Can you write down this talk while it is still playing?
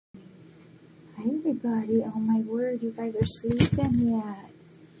Hi everybody. Oh my word, you guys are sleeping yet.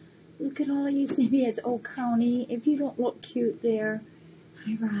 Look at all of you sleeping. It's Oak County. If you don't look cute there.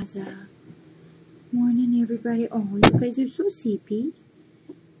 Hi Raza. Morning everybody. Oh, you guys are so sleepy.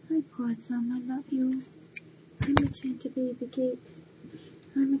 Hi Possum. I love you. Hi Magenta Baby Cakes.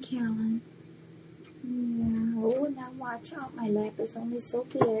 Hi McAllen. Yeah. Oh, now watch out. My lap is only so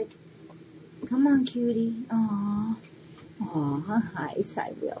big. Come on, cutie. Aw. Aw. Hi,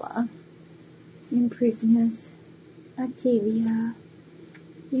 Cybella. Impregness. Octavia.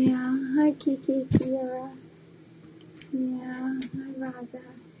 Yeah. Hi, Kiki. Kiara. Yeah. Hi, Raza.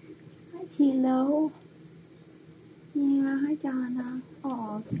 Hi, Tilo. Yeah. Hi, Donna.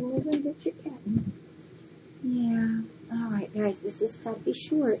 Aw, go over and get your kitten. Yeah. Alright, guys. This has got to be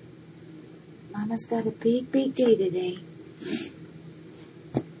short. Mama's got a big, big day today.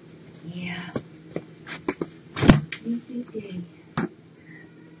 Yeah. Big, big day.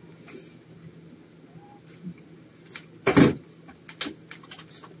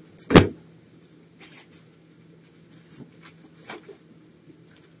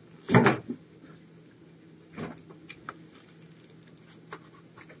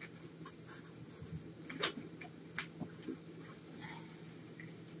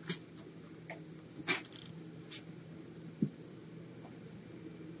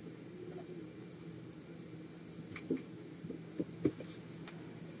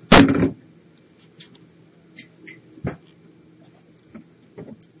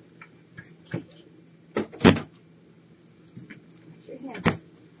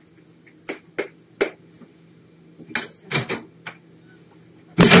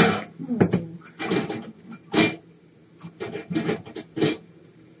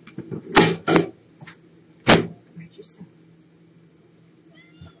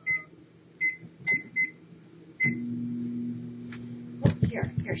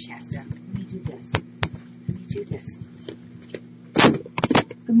 Here, Shasta. Let me do this.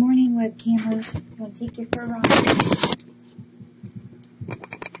 Good morning, webcammers. I'm going to take you for a ride.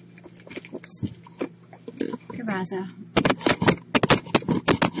 Oops. Here, Raza.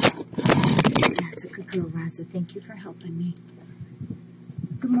 That's a good girl, Raza. Thank you for helping me.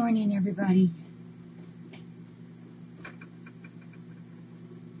 Good morning, everybody.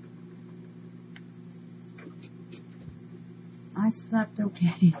 I slept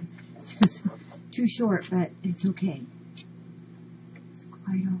okay. It's just too short, but it's okay. It's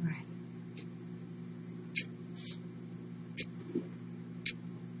quite all right.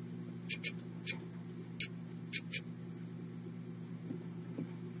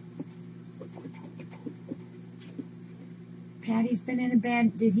 Patty's been in a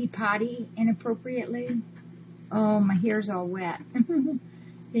bed. Did he potty inappropriately? Oh, my hair's all wet.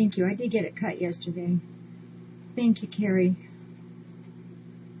 Thank you. I did get it cut yesterday. Thank you, Carrie.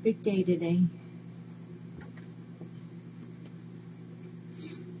 Big day today.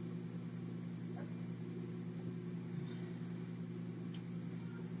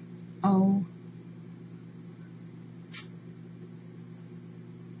 Oh.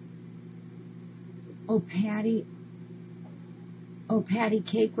 Oh, Patty. Oh, Patty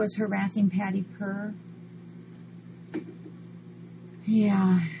Cake was harassing Patty Purr.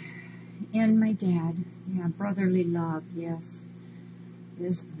 Yeah. And my dad. Yeah, brotherly love, yes.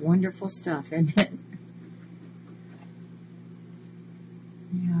 There's wonderful stuff in it.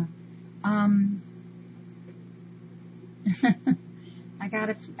 Yeah. I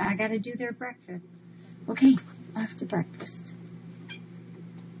gotta do their breakfast. Okay, off to breakfast.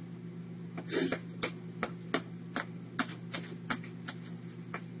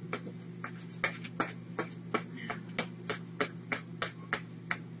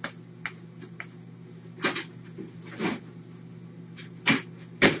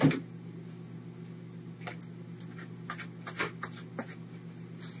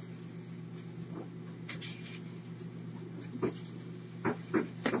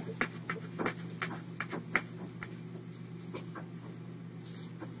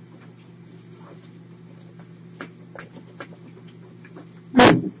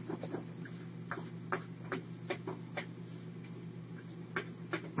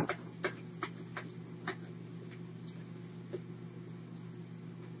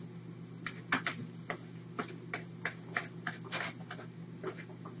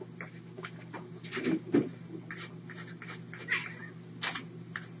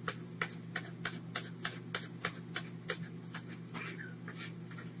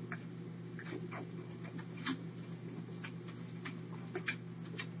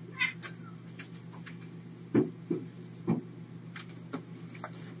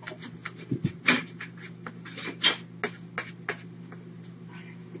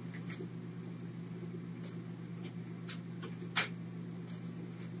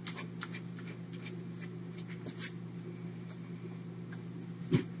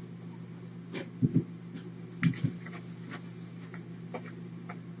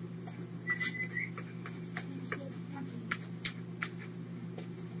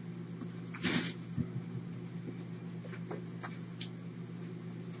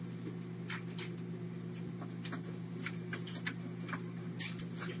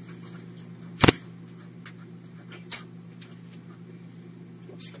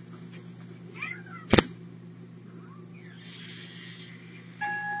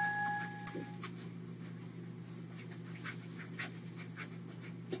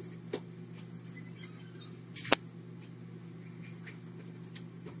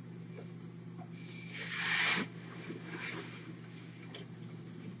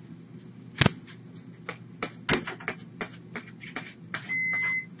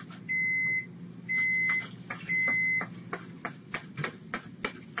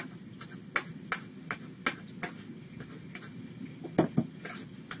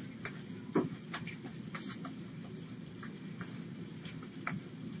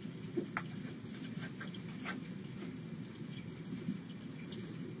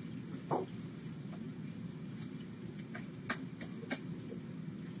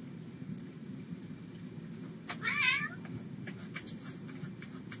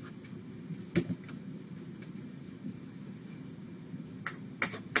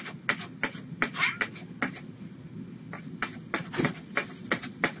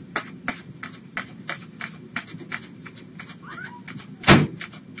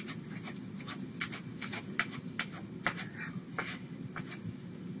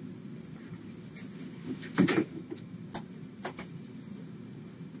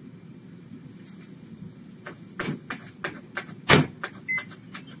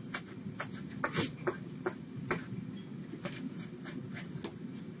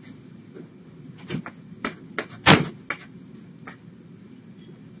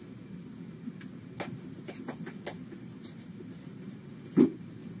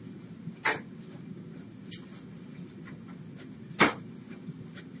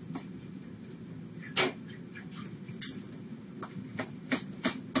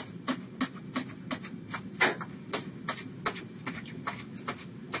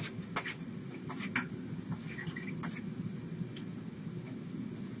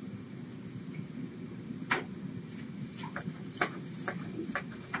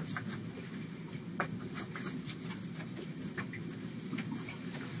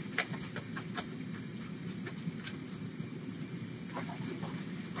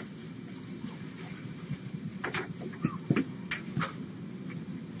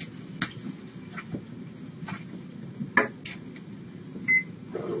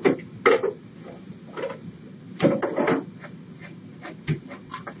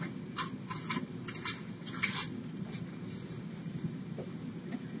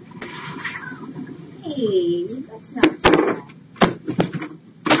 it's not too bad.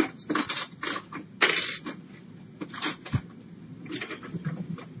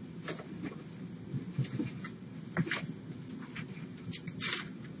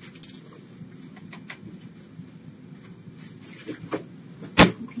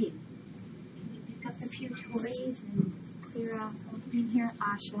 Okay, pick up a few toys and clear out something here,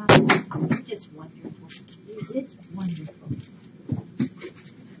 Asha. Oh, you're just wonderful. You did wonderful.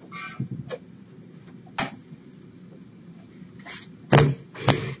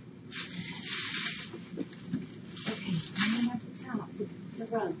 Okay, I'm at the top, the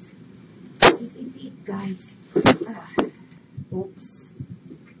rugs. Beep, beep, guys. Oops.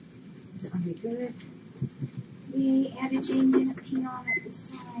 Is it under good? We added Jane didn't pee on it this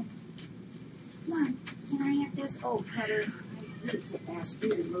time. Come on, can I have this? Oh, Putter, I hate to ask you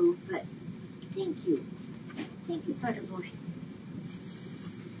to move, but thank you. Thank you, Putter boy.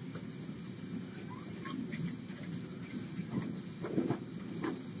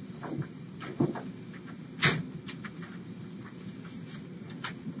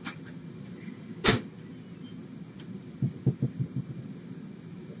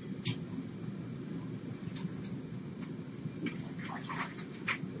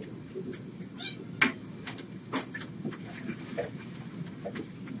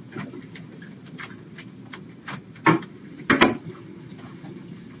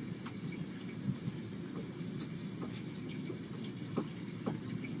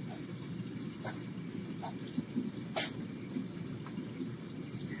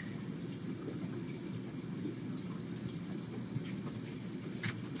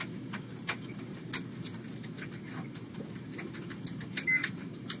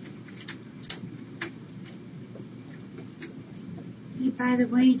 Hey, by the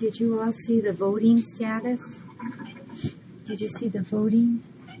way, did you all see the voting status? Did you see the voting?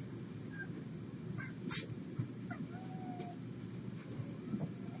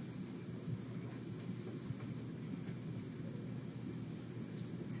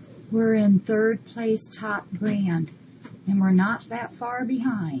 We're in third place top brand, and we're not that far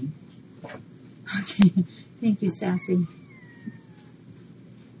behind. Okay, thank you, Sassy.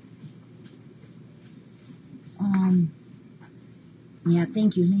 Yeah,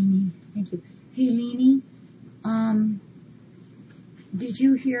 thank you, Leanie. Thank you. Hey, Leanie, did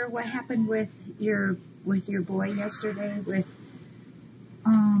you hear what happened with your boy yesterday with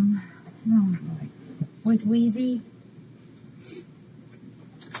with Wheezy?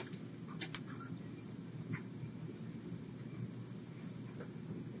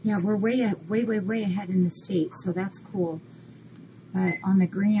 Yeah, we're way ahead in the state, so that's cool. But on the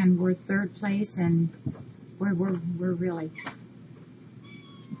grand, we're third place, and we're really.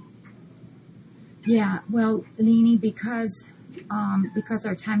 Yeah, well, Leanie, because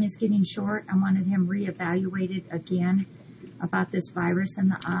our time is getting short, I wanted him reevaluated again about this virus in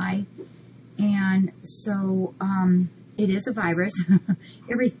the eye, and so it is a virus.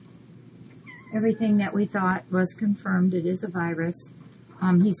 Everything that we thought was confirmed. It is a virus.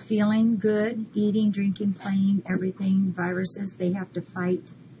 He's feeling good, eating, drinking, playing, everything. Viruses, they have to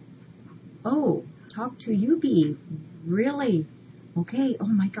fight. Oh, talk to Yu-Jie. Really? Okay. Oh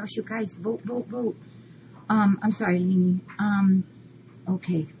my gosh, you guys, vote. I'm sorry, Leanie.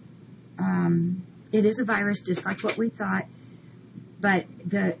 Okay. It is a virus, just like what we thought. But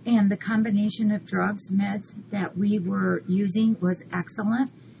the combination of drugs, meds that we were using was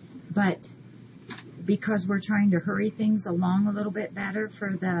excellent. But because we're trying to hurry things along a little bit better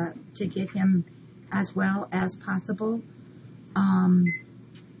to get him as well as possible.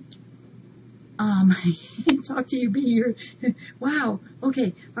 Talk to you, be wow.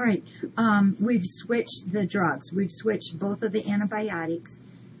 Okay. All right. We've switched the drugs. We've switched both of the antibiotics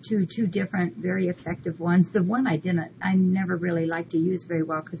to two different, very effective ones. The one I never really liked to use very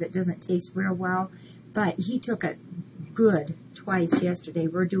well because it doesn't taste real well, but he took it good twice yesterday.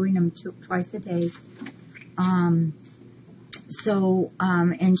 We're doing them twice a day. And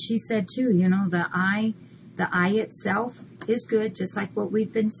she said too, the eye itself is good, just like what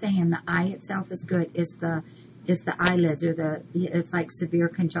we've been saying. The eye itself is good. It's the eyelids or it's like severe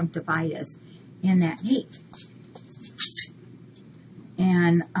conjunctivitis in that. Hey.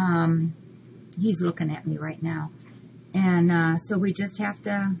 And he's looking at me right now. And so we just have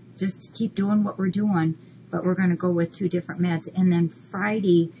to just keep doing what we're doing, but we're going to go with two different meds. And then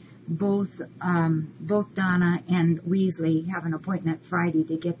Friday, both Donna and Weasley have an appointment Friday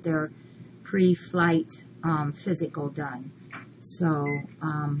to get their pre-flight physical done. So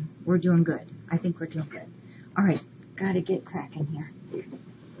we're doing good. I think we're doing good. All right, got to get cracking here.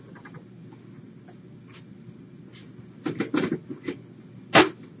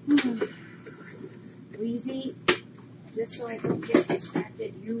 Wheezy, Just so I don't get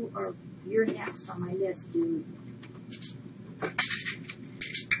distracted, you're next on my list, dude.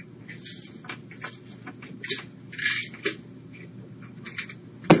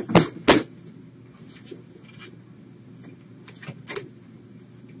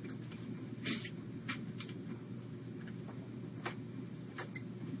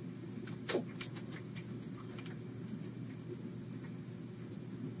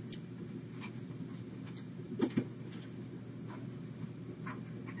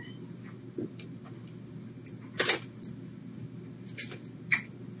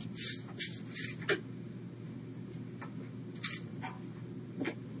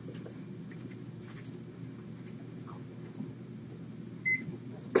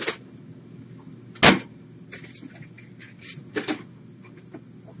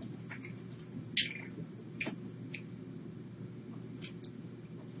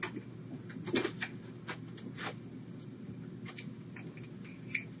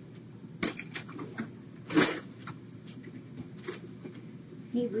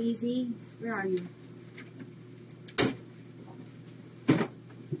 Hey, Breezy, where are you?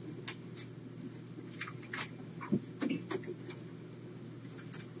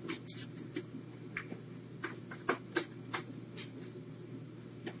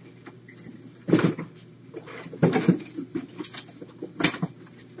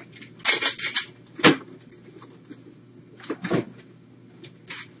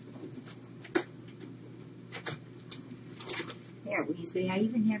 There, Weasley, I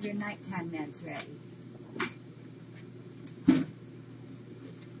even have your nighttime meds ready.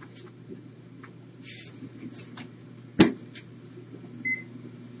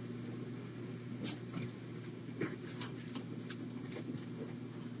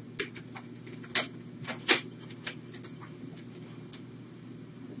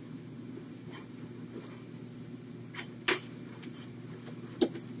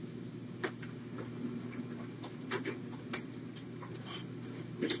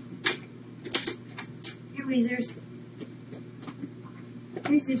 Weezers.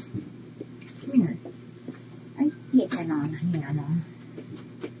 Weezers. Come here. I'm picking on Hannah.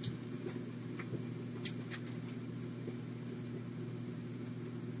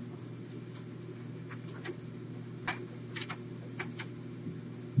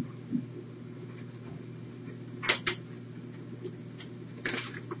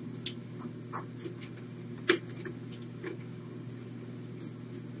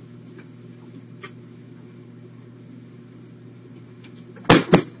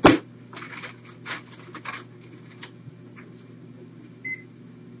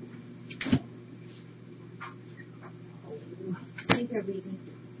 Stay there, Weezy.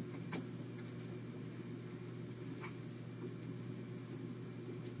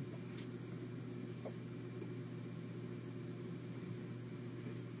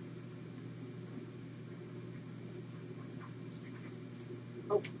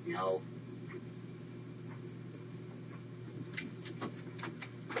 Oh, no.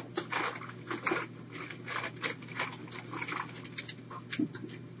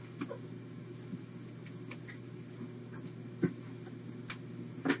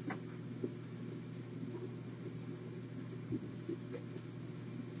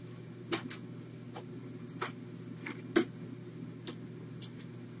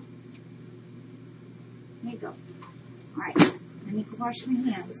 There you go. All right, let me wash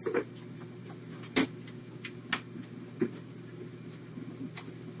my hands.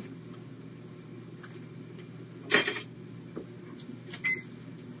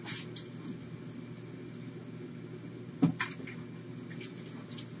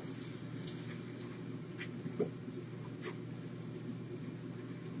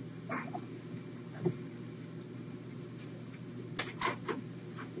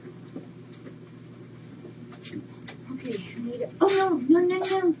 Okay, I need it. Oh,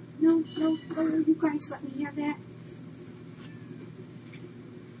 no, you guys let me have that.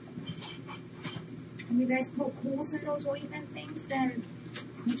 When you guys poke holes in those ointment things, then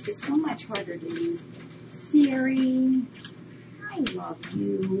it makes it so much harder to use. Siri, I love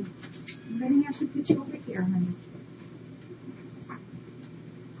you. I'm going to have to put you over here, honey.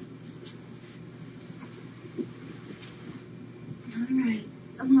 All right,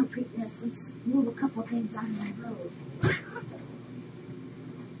 come on, Preakness. Let's move a couple things out of my road.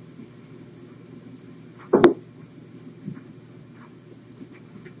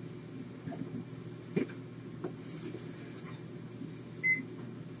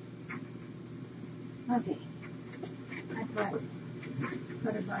 Okay, I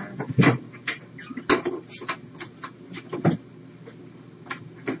put butter.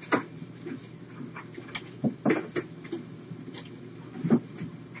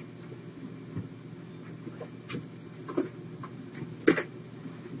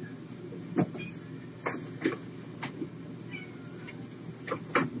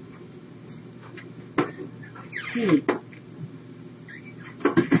 sleep.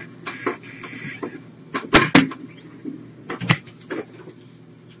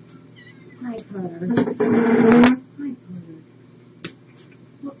 Hi, Putter. Hi, Putter.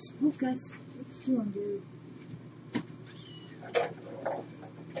 Whoops, focus. What's doing, dude?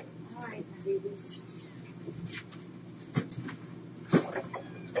 Alright, my babies.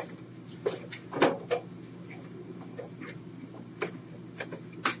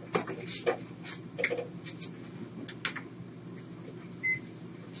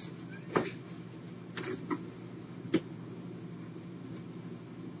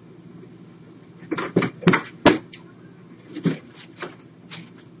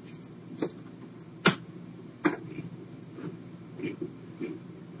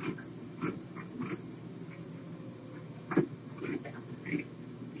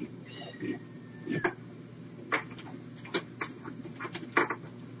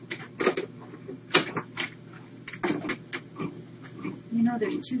 You know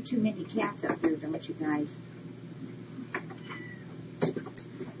there's too many cats up there, don't you guys?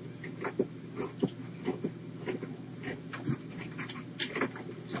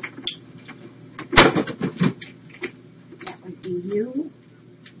 That would be you.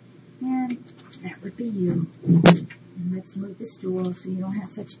 And that would be you. And let's move the stool so you don't have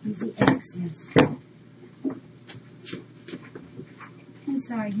such easy access. I'm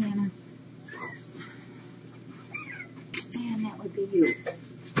sorry, Hannah. And that would be you.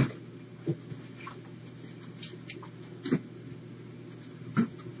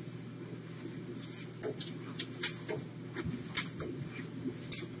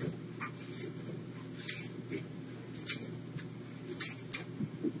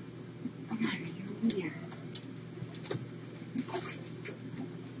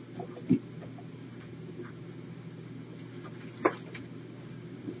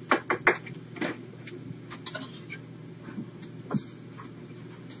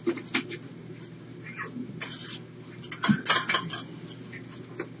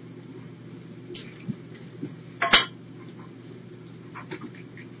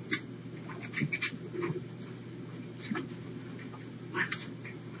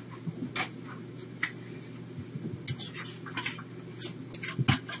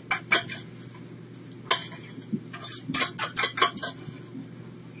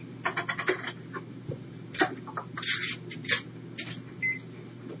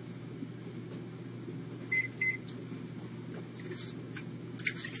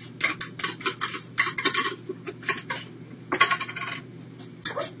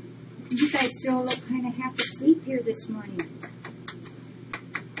 You guys still look kind of half asleep here this morning.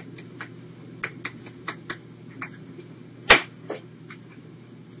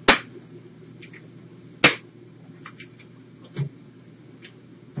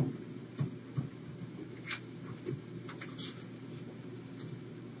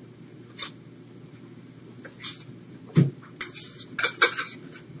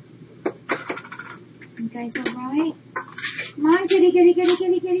 You guys all right? Come on, kitty.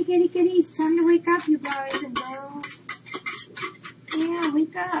 It's time to wake up, you boys and girls. Yeah,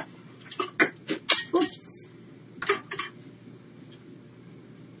 wake up. Oops.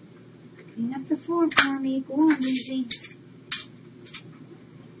 Clean up the floor for me. Go on, Yu-Jie.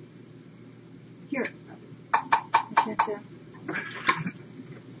 Here. Magenta.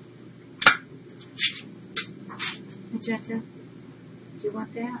 Magenta. Do you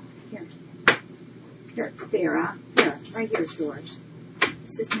want that? Here. Here, Farrah. Here, right here's yours.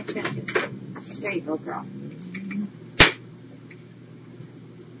 This is Magenta's. There you go, girl.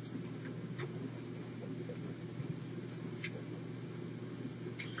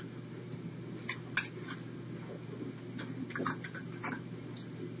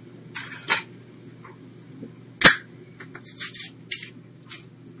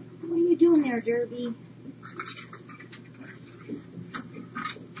 What are you doing there, Derby?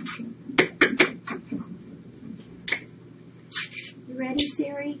 You ready,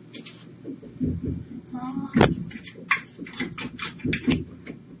 Siri? Oh.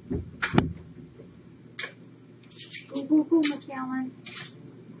 Go, McAllen.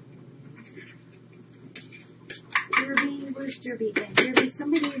 Derby, where's Derby again? Derby,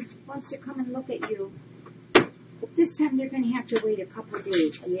 somebody wants to come and look at you. But this time they're going to have to wait a couple of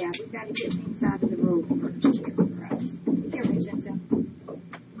days. Yeah, we've got to get things out of the road first here for us. Here, Magenta.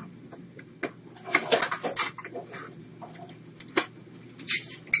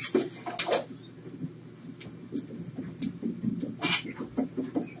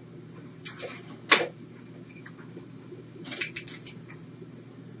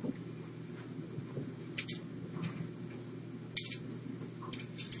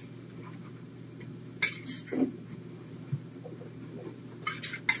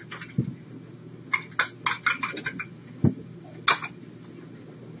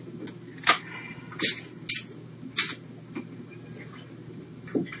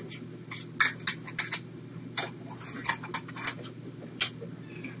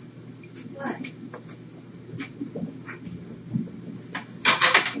 What?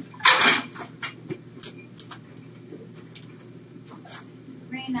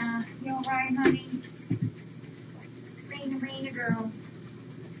 Raina, you alright, honey? Raina girl.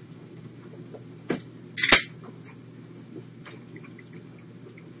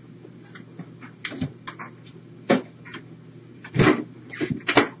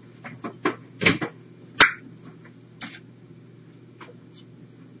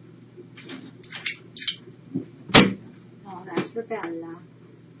 Oh, that's for Bella.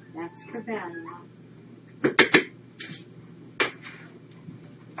 That's for Bella.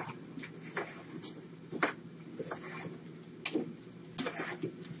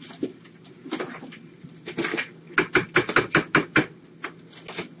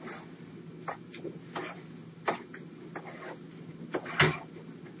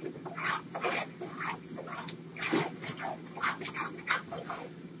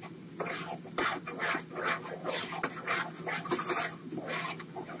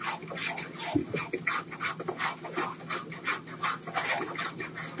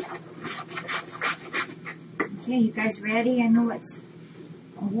 Okay, you guys ready? I know it's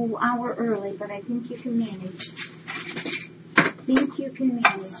a whole hour early, but I think you can manage. Think you can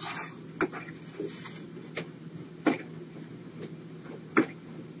manage.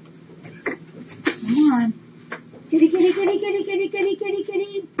 Come on. Kitty, kitty, kitty, kitty, kitty, kitty, kitty,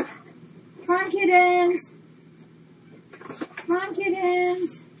 kitty. Come on, kittens. Come on,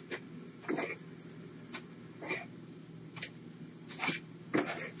 kittens.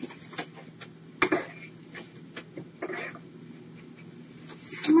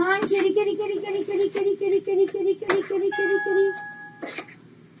 Come on, kitty, kitty, kitty, kitty, kitty, kitty, kitty, kitty, kitty, kitty, kitty, kitty, kitty.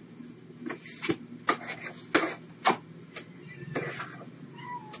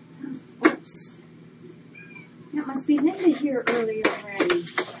 Oops. That must be Linda here early already.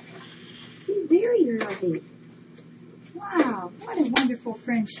 She's very early. Wow, what a wonderful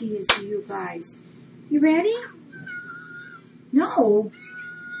friend she is to you guys. You ready? No.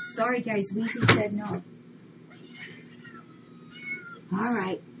 Sorry, guys. Weezy said no. All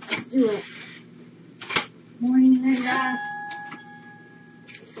right, let's do it. Morning, Linda.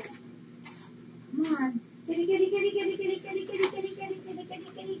 Come on. Kitty, kitty, kitty, kitty, kitty, kitty, kitty, kitty, kitty, kitty, kitty,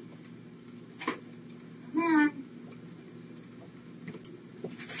 kitty. Come on.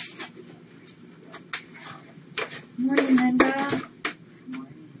 Morning, Linda.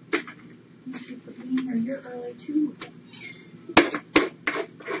 Morning. Thank you for being here. You're early, too.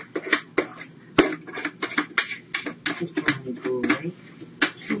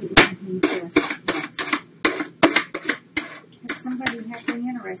 Somebody had been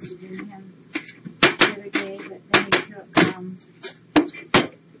interested in him the other day, but then he took,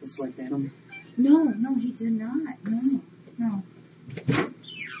 Just like that. No, he did not. No.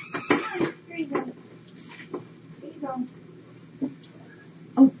 Here you go. Here you go.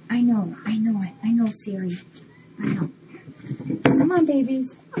 Oh, I know it. I know, Siri. I know. Come on,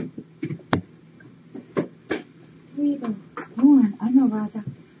 babies. Here you go. Go on. I know, Raza.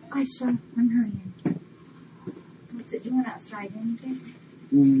 Aisha, I'm hurrying. What's it doing outside? Anything?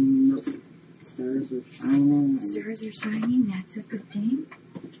 Nope. Stars are shining. Stars are shining. That's a good thing.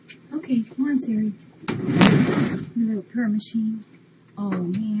 Okay, come on, Siri. Your little purr machine. Oh,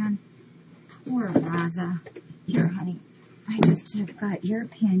 man. Poor Raza. Here, honey. I just have got your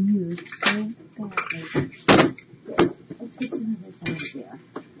pen used so badly. Here, let's get some of this out of there.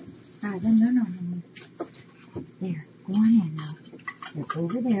 Raza, no, honey. There. Go on in now. Look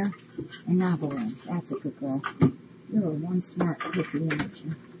over there. And now go in. That's a good girl. You're one smart cookie, aren't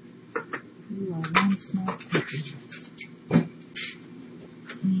you? You are one smart cookie.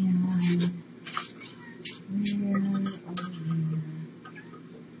 And where are you?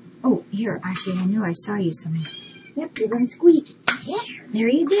 Oh, here, actually, I knew I saw you somewhere. Yep, you're going to squeak. Yep, there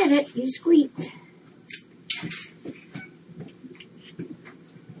you did it. You squeaked.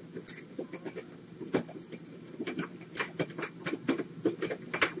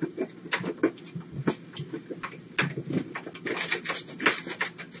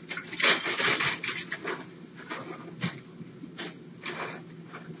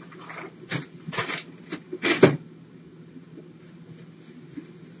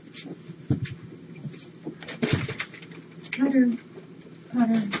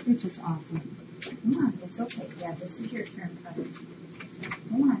 Cutter, you're just awesome. Come on, it's okay. Yeah, this is your turn, Cutter.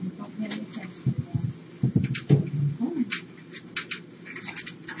 Come on, don't pay any attention to that. Come on.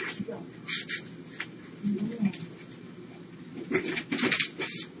 Go. Yeah.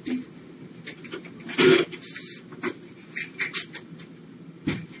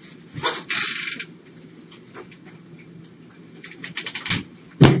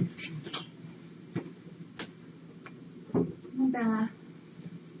 Bella.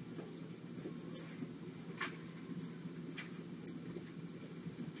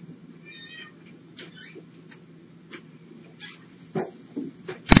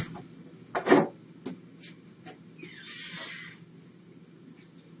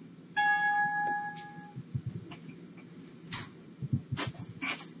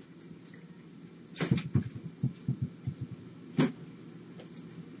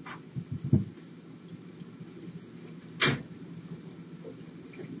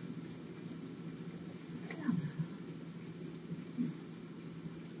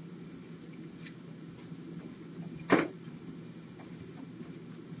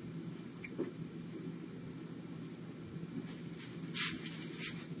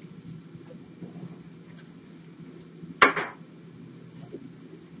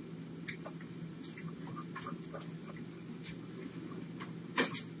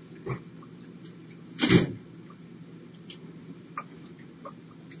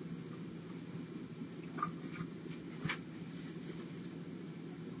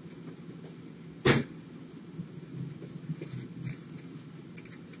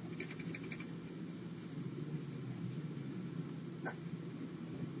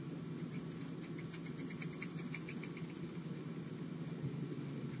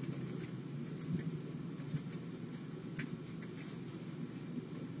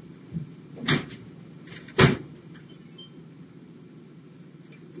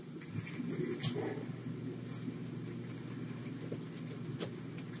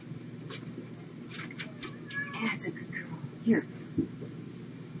 That's a good girl. Here.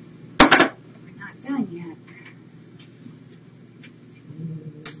 We're not done yet.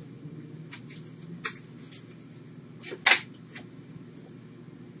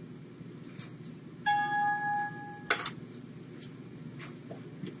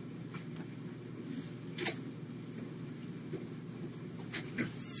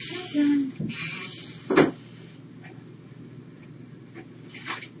 Not done.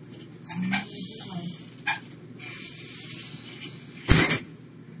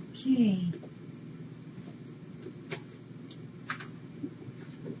 Okay.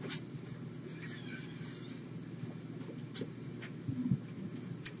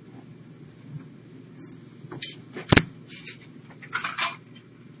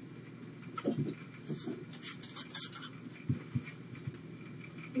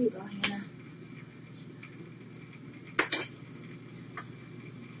 Here you go, Hannah.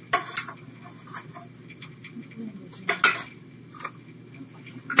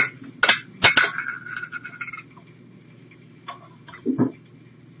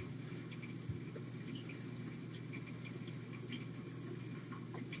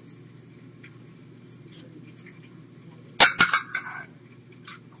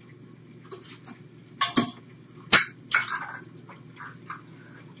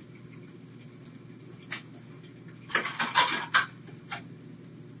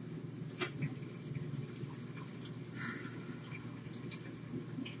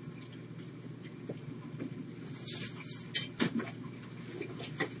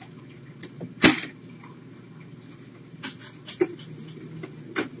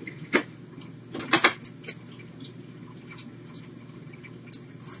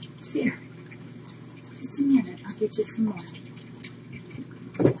 Here. Just a minute. I'll get you some more.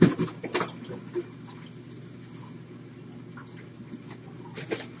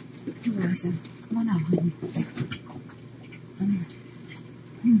 Hey, Rosa. Come on out, honey. Come here.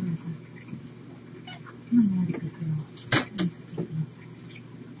 Come here, Rosa. Come on, you're a good girl. You're a good girl.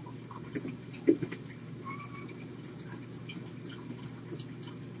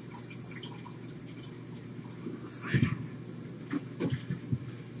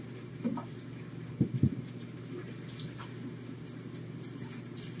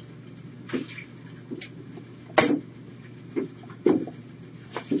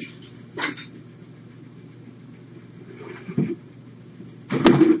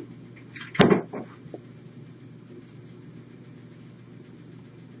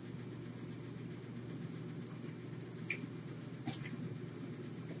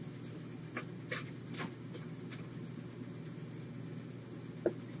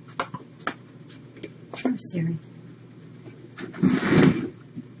 Come, Siri.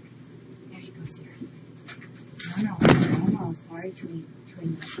 There you go, Siri. No. Sorry,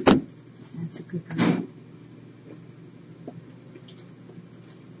 Twinkle. That's a good girl.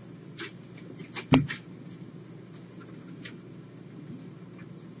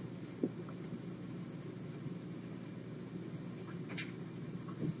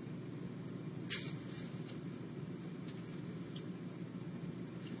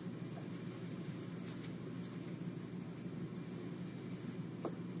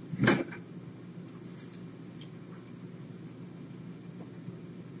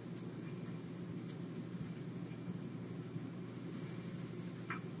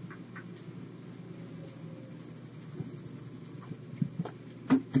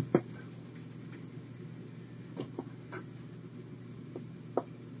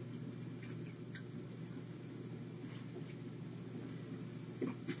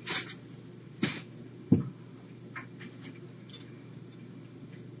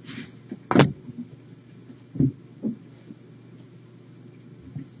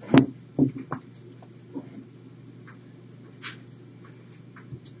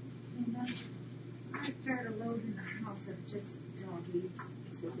 lots of just doggy,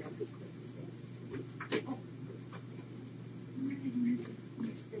 so they'll be quick today. Oh.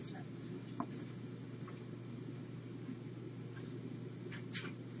 Here's this one.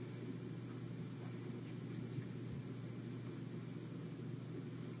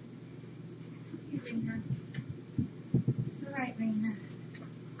 Here, Raina. It's all right, Raina.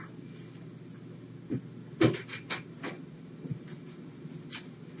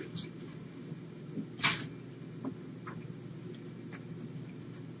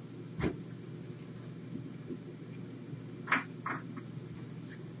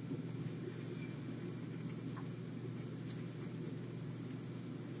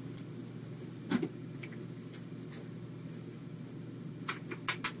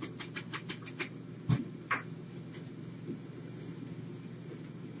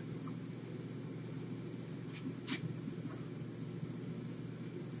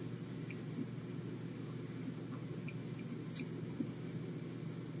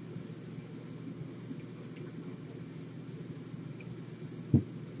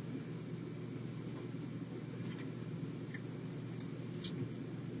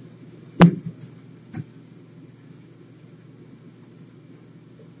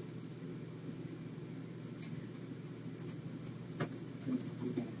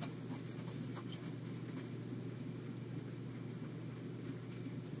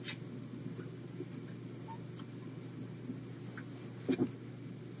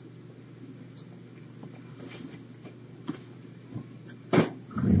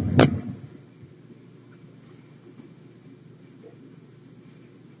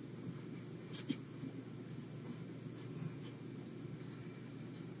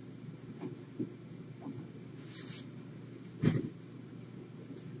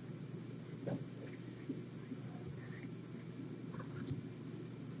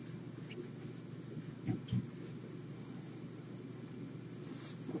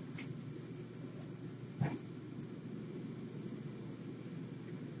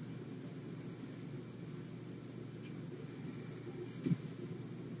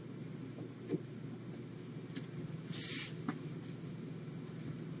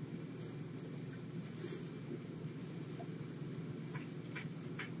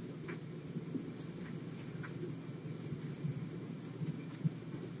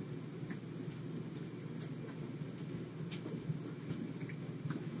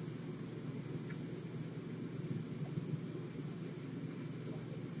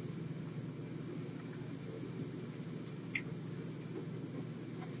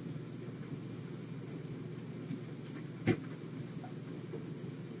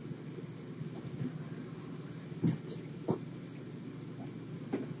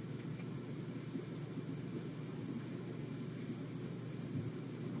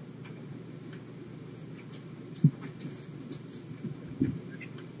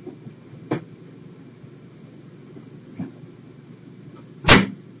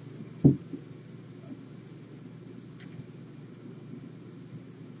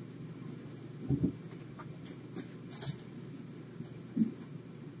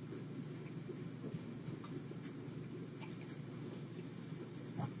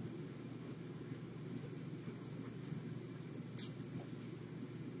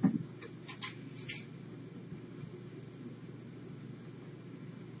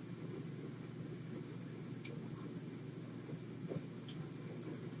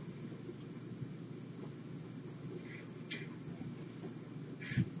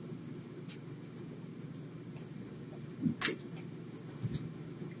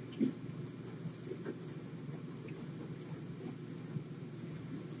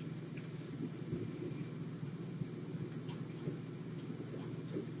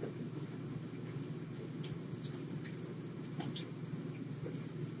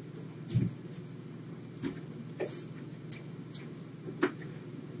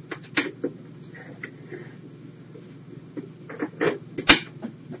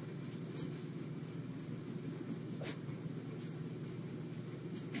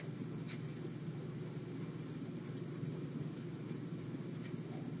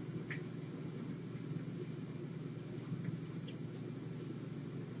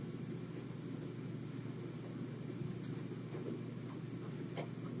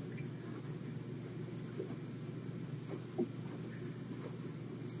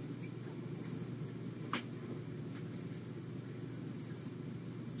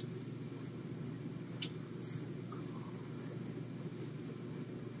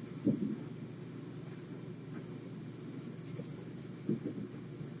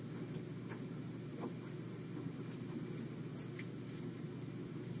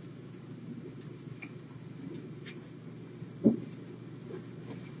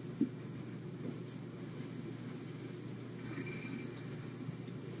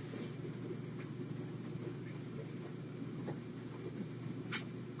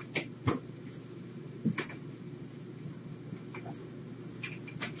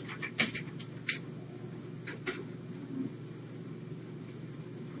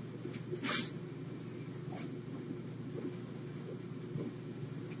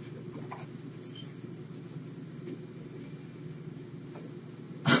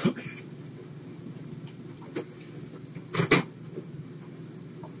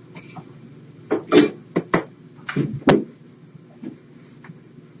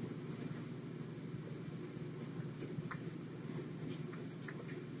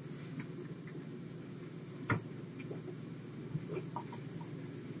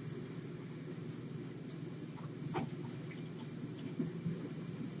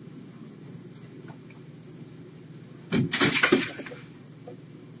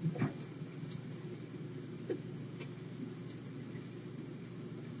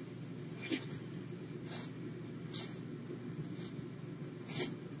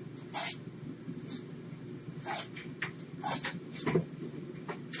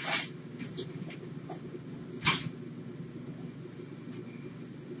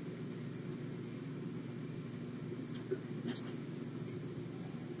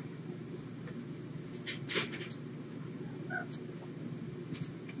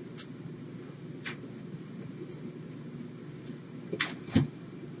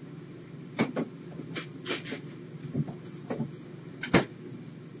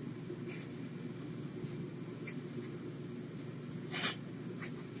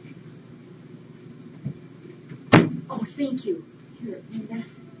 thank you. Here, Linda.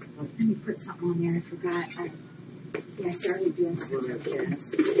 Let me put something on there. I forgot. I started doing some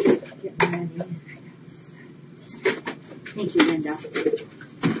gas. Getting ready. Thank you, Linda.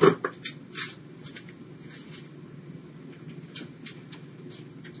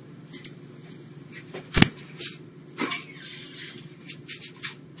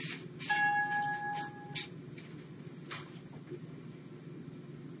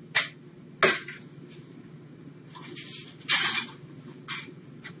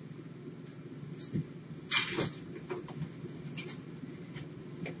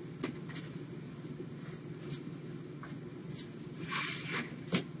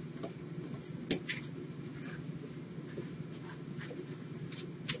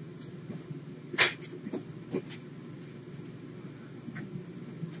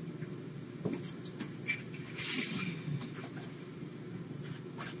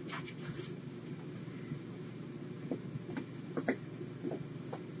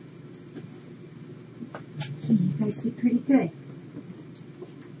 You guys did pretty good.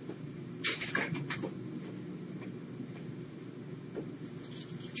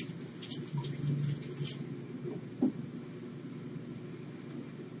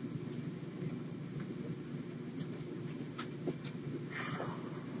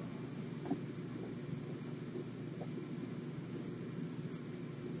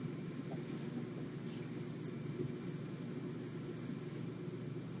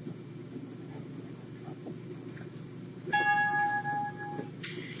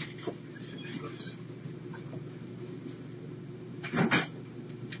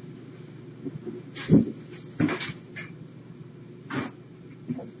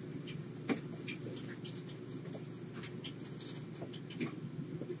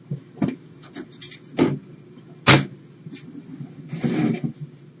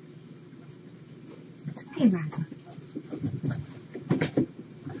 Hey, Raza.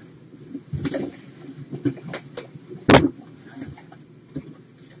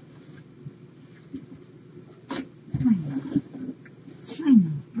 I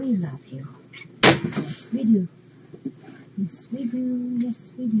know. We love you. Yes, we do. Yes, we do.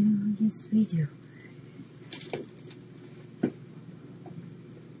 Yes, we do. Yes, we do.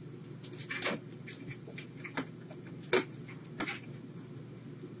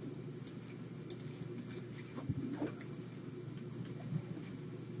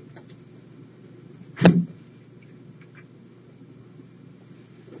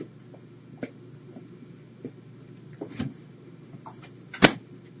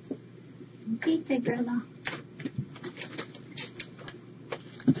 Okay, Tigrella.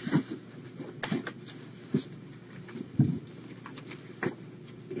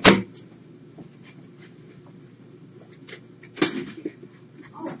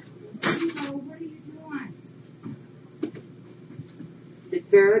 What are you doing?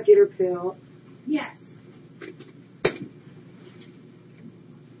 Did Farrah get her pill? Yes.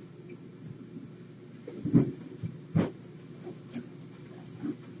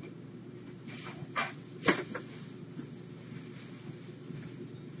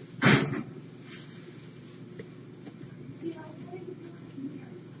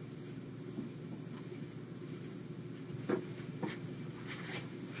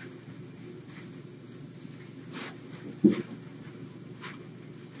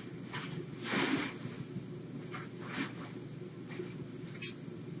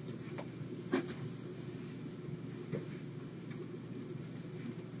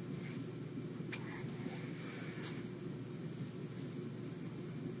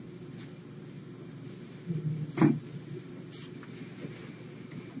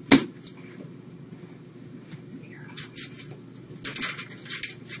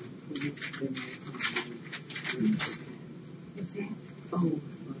 What's that? Oh.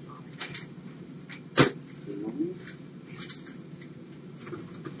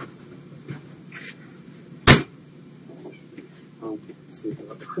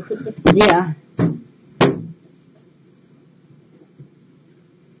 Yeah.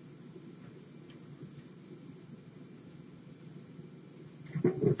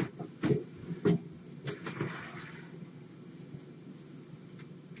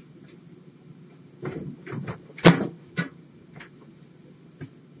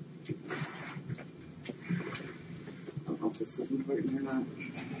 I don't know if this is important or not.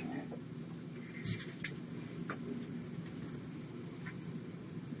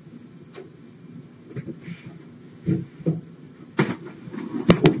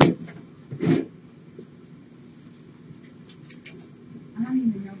 I don't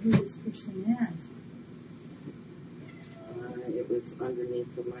even know who this person is. It was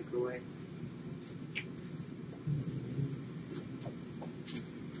underneath the microwave.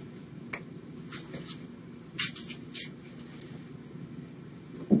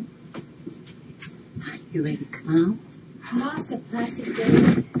 You ready to come? I lost a plastic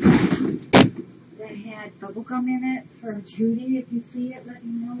bag that had bubble gum in it for Judy. If you see it, let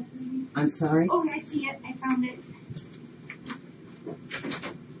me know, please. I'm sorry? Oh, I see it. I found it.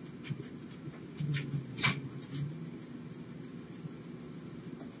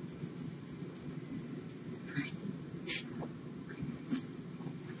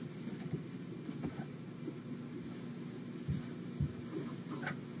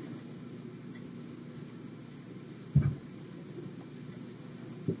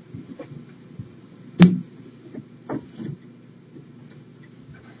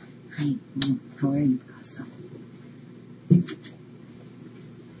 Hi, how are you, Picasso?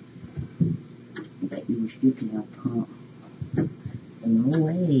 I bet you were sneaking up, huh? No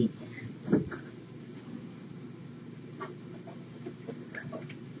way.